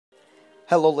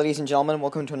Hello ladies and gentlemen,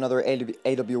 welcome to another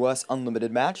AWS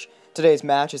Unlimited match. Today's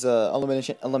match is a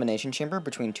elimination chamber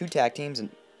between two tag teams,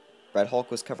 and Red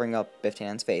Hulk was covering up Biff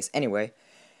Tannen's face. Anyway,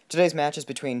 today's match is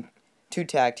between two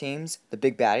tag teams, the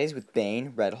Big Baddies with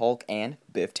Bane, Red Hulk, and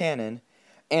Biff Tannen,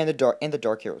 and the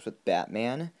Dark Heroes with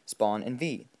Batman, Spawn, and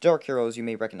V. Dark Heroes you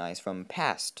may recognize from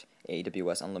past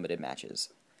AWS Unlimited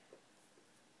matches.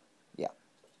 Yeah.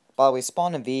 By the way,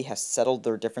 Spawn and V have settled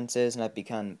their differences and have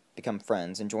become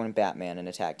friends and joined Batman in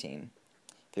a tag team,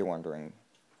 if you're wondering.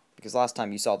 Because last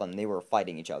time you saw them, they were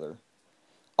fighting each other.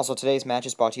 Also, today's match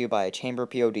is brought to you by a Chamber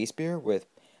POD Spear with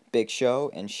Big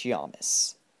Show and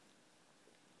Sheamus.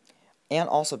 And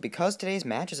also, because today's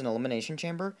match is an Elimination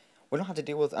Chamber, we don't have to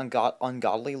deal with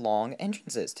ungodly long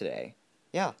entrances today.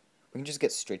 Yeah, we can just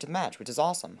get straight to the match, which is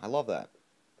awesome. I love that.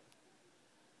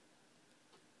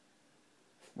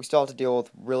 We still have to deal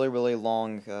with really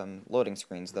long loading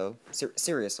screens, though.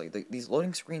 Seriously, these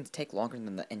loading screens take longer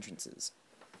than the entrances.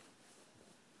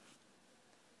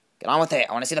 Get on with it!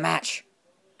 I want to see the match!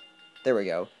 There we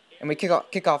go. And we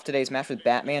kick off today's match with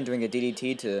Batman doing a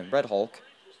DDT to Red Hulk.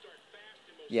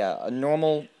 Yeah,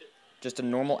 just a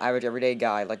normal, average, everyday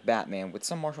guy like Batman with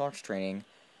some martial arts training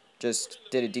just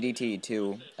did a DDT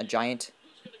to a giant,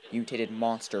 mutated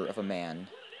monster of a man.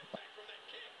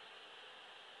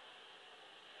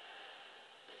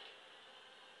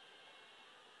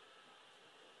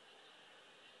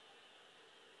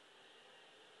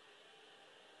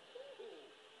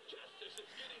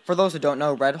 For those who don't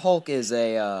know, Red Hulk is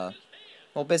a,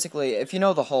 well, basically, if you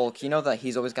know the Hulk, you know that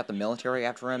he's always got the military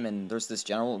after him, and there's this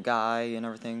general guy and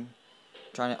everything,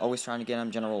 always trying to get him,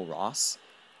 General Ross.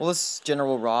 Well, this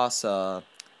General Ross,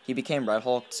 he became Red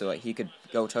Hulk so that he could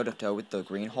go toe-to-toe with the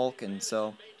Green Hulk, and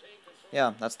so,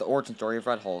 yeah, that's the origin story of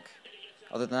Red Hulk.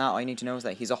 Other than that, all you need to know is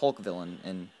that he's a Hulk villain,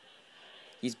 and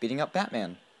he's beating up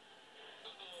Batman.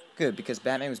 Good, because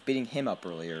Batman was beating him up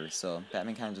earlier, so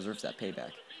Batman kind of deserves that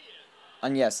payback.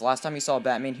 And yes, last time we saw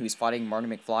Batman, he was fighting Marty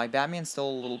McFly. Batman's still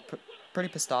a little pretty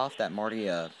pissed off that Marty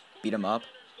beat him up.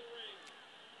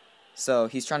 So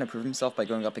he's trying to prove himself by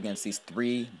going up against these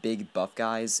three big buff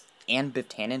guys, and Biff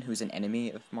Tannen, who's an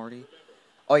enemy of Marty.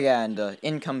 Oh yeah, and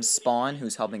in comes Spawn,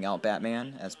 who's helping out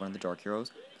Batman as one of the Dark Heroes.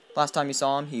 Last time you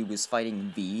saw him, he was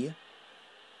fighting V.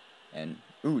 And,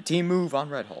 ooh, team move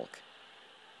on Red Hulk.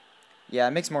 Yeah,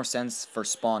 it makes more sense for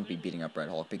Spawn to be beating up Red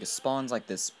Hulk, because Spawn's like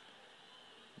this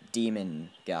demon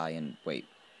guy, and wait,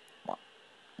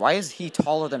 why is he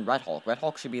taller than Red Hulk? Red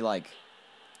Hulk should be like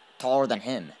taller than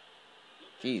him.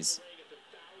 Jeez.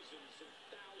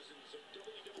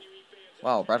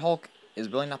 Wow, Red Hulk is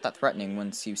really not that threatening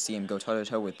once you see him go toe to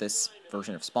toe with this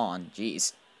version of Spawn.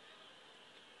 Jeez.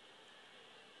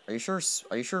 Are you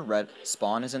sure Red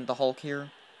Spawn isn't the Hulk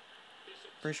here?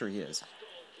 Pretty sure he is.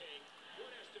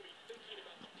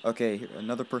 Okay,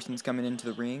 another person's coming into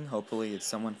the ring. Hopefully it's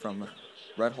someone from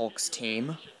Red Hulk's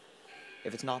team.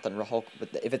 If it's not, then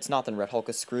Red Hulk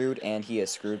is screwed, and he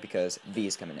is screwed because V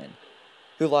is coming in.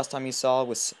 Who last time you saw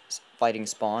was fighting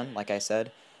Spawn, like I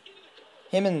said.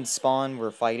 Him and Spawn were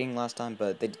fighting last time,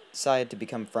 but they decided to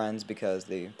become friends because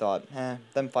they thought,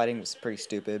 them fighting was pretty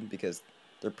stupid because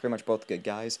they're pretty much both good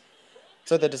guys.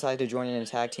 So they decided to join in a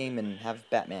tag team and have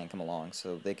Batman come along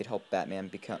so they could help Batman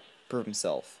prove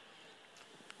himself.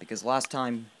 Because last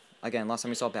time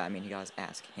we saw Batman, he got his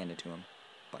ass handed to him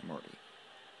by Marty.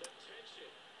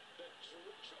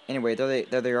 Anyway,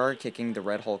 there they are kicking the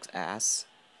Red Hulk's ass.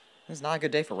 It's not a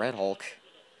good day for Red Hulk.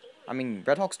 I mean,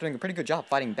 Red Hulk's doing a pretty good job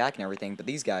fighting back and everything, but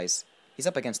these guys, he's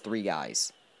up against three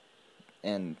guys.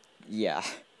 And, yeah.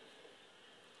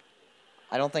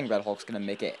 I don't think Red Hulk's gonna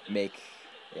make it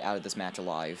out of this match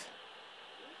alive.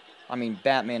 I mean,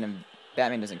 Batman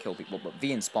doesn't kill people, but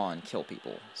V and Spawn kill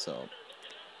people, so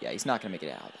yeah, he's not gonna make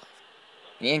it out alive.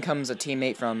 And in comes a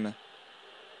teammate from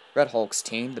Red Hulk's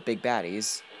team, the Big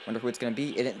Baddies. Wonder who it's gonna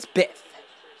be, and it's Biff!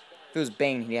 If it was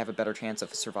Bane, he'd have a better chance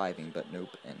of surviving, but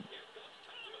nope, and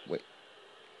wait.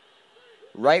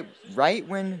 Right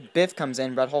when Biff comes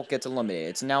in, Red Hulk gets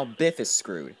eliminated. So now Biff is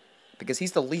screwed, because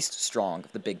he's the least strong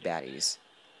of the Big Baddies.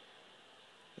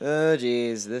 Oh,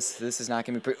 jeez, this is not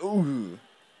gonna be pretty. Ooh!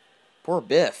 Poor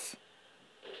Biff.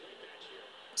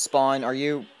 Spawn, are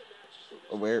you...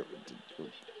 Where...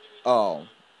 Oh.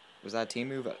 Was that a team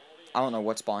move? I don't know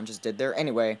what Spawn just did there.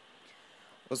 Anyway.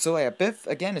 Well, so yeah, Biff,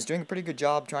 again, is doing a pretty good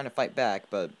job trying to fight back,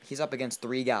 but he's up against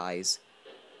three guys.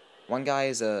 One guy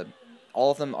is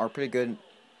all of them are pretty good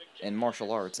in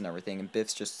martial arts and everything, and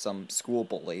Biff's just some school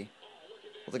bully.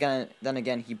 Well, then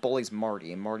again, he bullies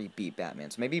Marty, and Marty beat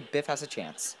Batman, so maybe Biff has a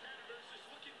chance.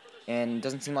 And it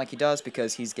doesn't seem like he does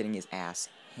because he's getting his ass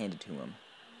handed to him.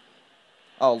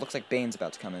 Oh, looks like Bane's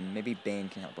about to come in. Maybe Bane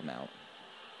can help him out.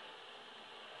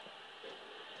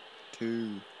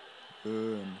 2,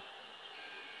 1.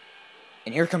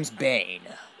 And here comes Bane.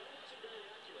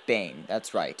 Bane,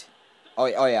 that's right. Oh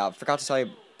yeah, I forgot to tell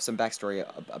you some backstory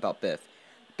about Biff.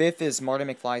 Biff is Marty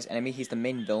McFly's enemy. He's the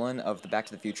main villain of the Back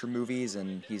to the Future movies,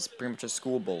 and he's pretty much a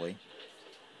school bully.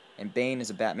 And Bane is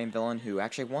a Batman villain who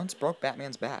actually once broke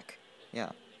Batman's back.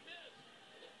 Yeah.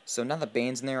 So now that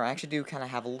Bane's in there, I actually do kind of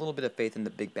have a little bit of faith in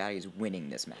the big baddies winning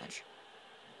this match.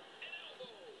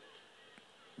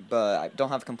 But I don't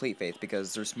have complete faith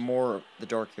because there's more. The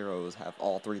Dark Heroes have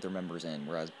all 3 of their members in,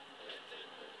 whereas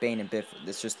Bane and Biff,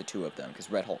 it's just the 2 of them because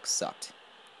Red Hulk sucked.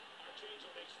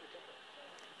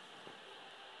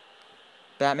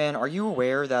 Batman, are you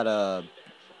aware that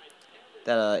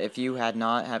if you had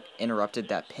not have interrupted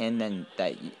that pin, then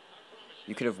that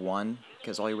you could have won?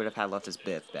 Because all you would have had left is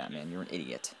Biff, Batman. You're an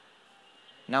idiot.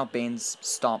 Now Bane's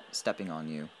stepping on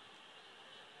you.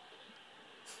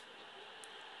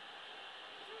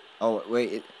 Oh,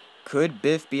 wait. Could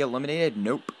Biff be eliminated?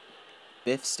 Nope.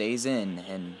 Biff stays in,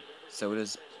 and so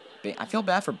does Bane. I feel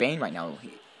bad for Bane right now.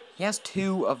 He has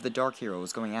 2 of the Dark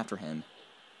Heroes going after him.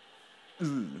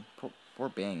 Ooh, poor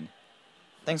Bane.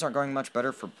 Things aren't going much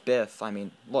better for Biff. I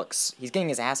mean, looks, he's getting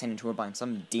his ass handed to him by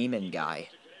some demon guy.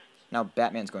 Now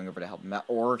Batman's going over to help him out,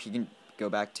 or he can go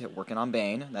back to working on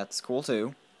Bane. That's cool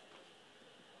too.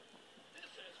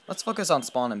 Let's focus on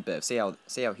Spawn and Biff. See how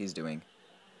he's doing.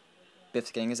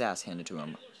 Biff's getting his ass handed to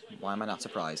him. Why am I not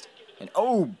surprised? And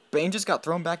oh, Bane just got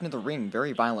thrown back into the ring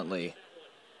very violently.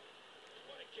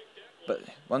 But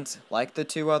once, like the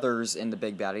 2 others in the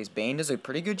big baddies, Bane does a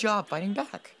pretty good job fighting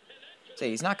back. So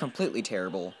he's not completely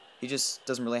terrible. He just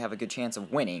doesn't really have a good chance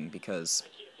of winning because,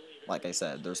 like I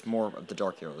said, there's more of the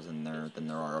Dark Heroes in there than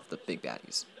there are of the big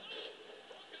baddies.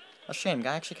 A shame. I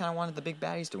actually kind of wanted the big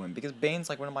baddies to win because Bane's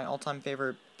like one of my all-time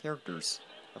favorite characters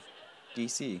of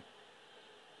DC.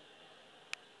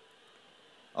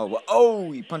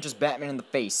 Oh, he punches Batman in the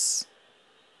face.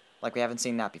 Like we haven't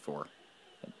seen that before.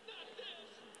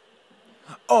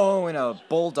 Oh, and a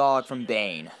bulldog from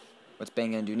Bane. What's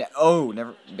Bane gonna do now? Oh,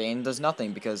 never. Bane does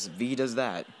nothing because V does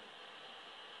that.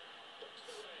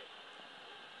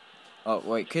 Oh,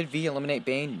 wait, could V eliminate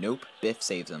Bane? Nope. Biff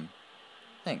saves him.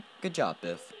 Good job,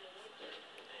 Biff.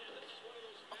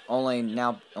 Only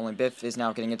Biff is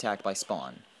now getting attacked by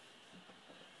Spawn.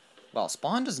 Well,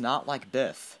 Spawn does not like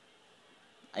Biff.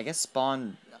 I guess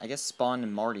Spawn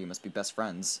and Marty must be best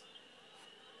friends.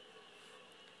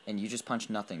 And you just punched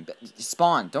nothing. But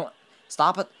Spawn, don't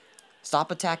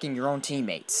stop attacking your own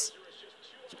teammates.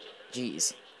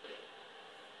 Jeez.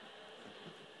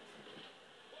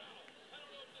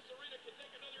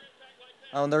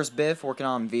 Oh, and there's Biff working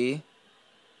on V.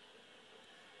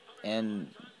 And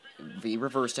V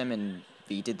reversed him, and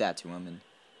V did that to him. And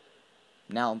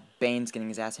now Bane's getting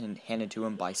his ass handed to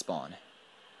him by Spawn.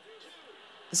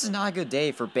 This is not a good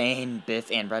day for Bane, Biff,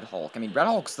 and Red Hulk. I mean, Red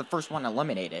Hulk's the first one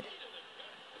eliminated.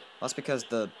 That's because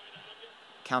the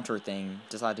counter thing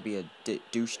decided to be a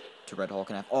douche to Red Hulk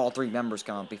and have all 3 members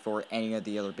come out before any of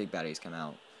the other big baddies come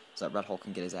out, so that Red Hulk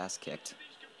can get his ass kicked.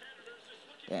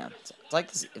 Damn,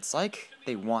 it's like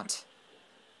they want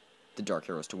the Dark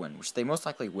Heroes to win, which they most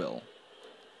likely will.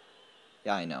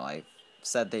 Yeah, I know. I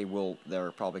said they will.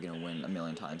 They're probably gonna win a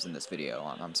million times in this video.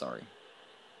 I'm sorry.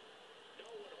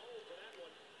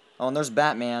 Oh, and there's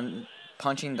Batman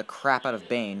punching the crap out of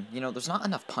Bane. You know, there's not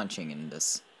enough punching in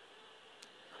this.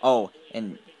 Oh,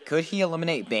 and could he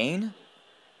eliminate Bane?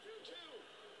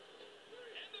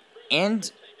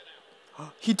 And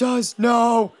he does.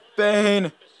 No,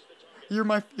 Bane. You're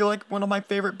like one of my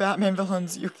favorite Batman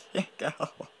villains. You can't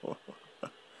go.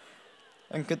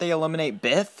 And could they eliminate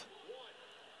Biff?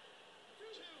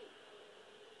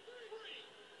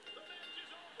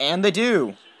 And they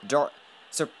do.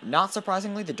 So, not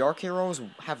surprisingly, the Dark Heroes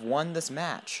have won this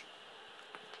match.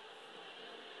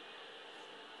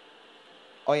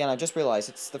 Oh yeah, and I just realized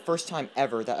it's the first time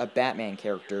ever that a Batman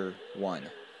character won.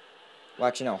 Well,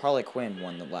 actually, no, Harley Quinn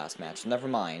won the last match. Never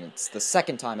mind, it's the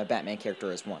second time a Batman character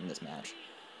has won this match.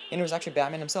 And it was actually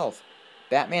Batman himself.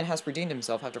 Batman has redeemed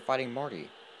himself after fighting Marty.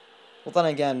 Well, then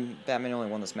again, Batman only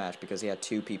won this match because he had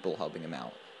 2 people helping him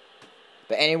out.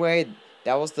 But anyway,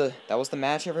 that was the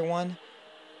match, everyone.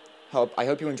 I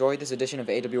hope you enjoyed this edition of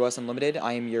AWS Unlimited.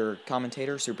 I am your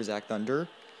commentator, Super Zach Thunder.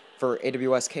 For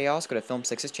AWS Chaos, go to Film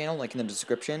 6's channel, link in the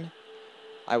description.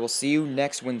 I will see you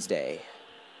next Wednesday.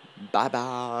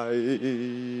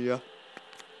 Bye-bye.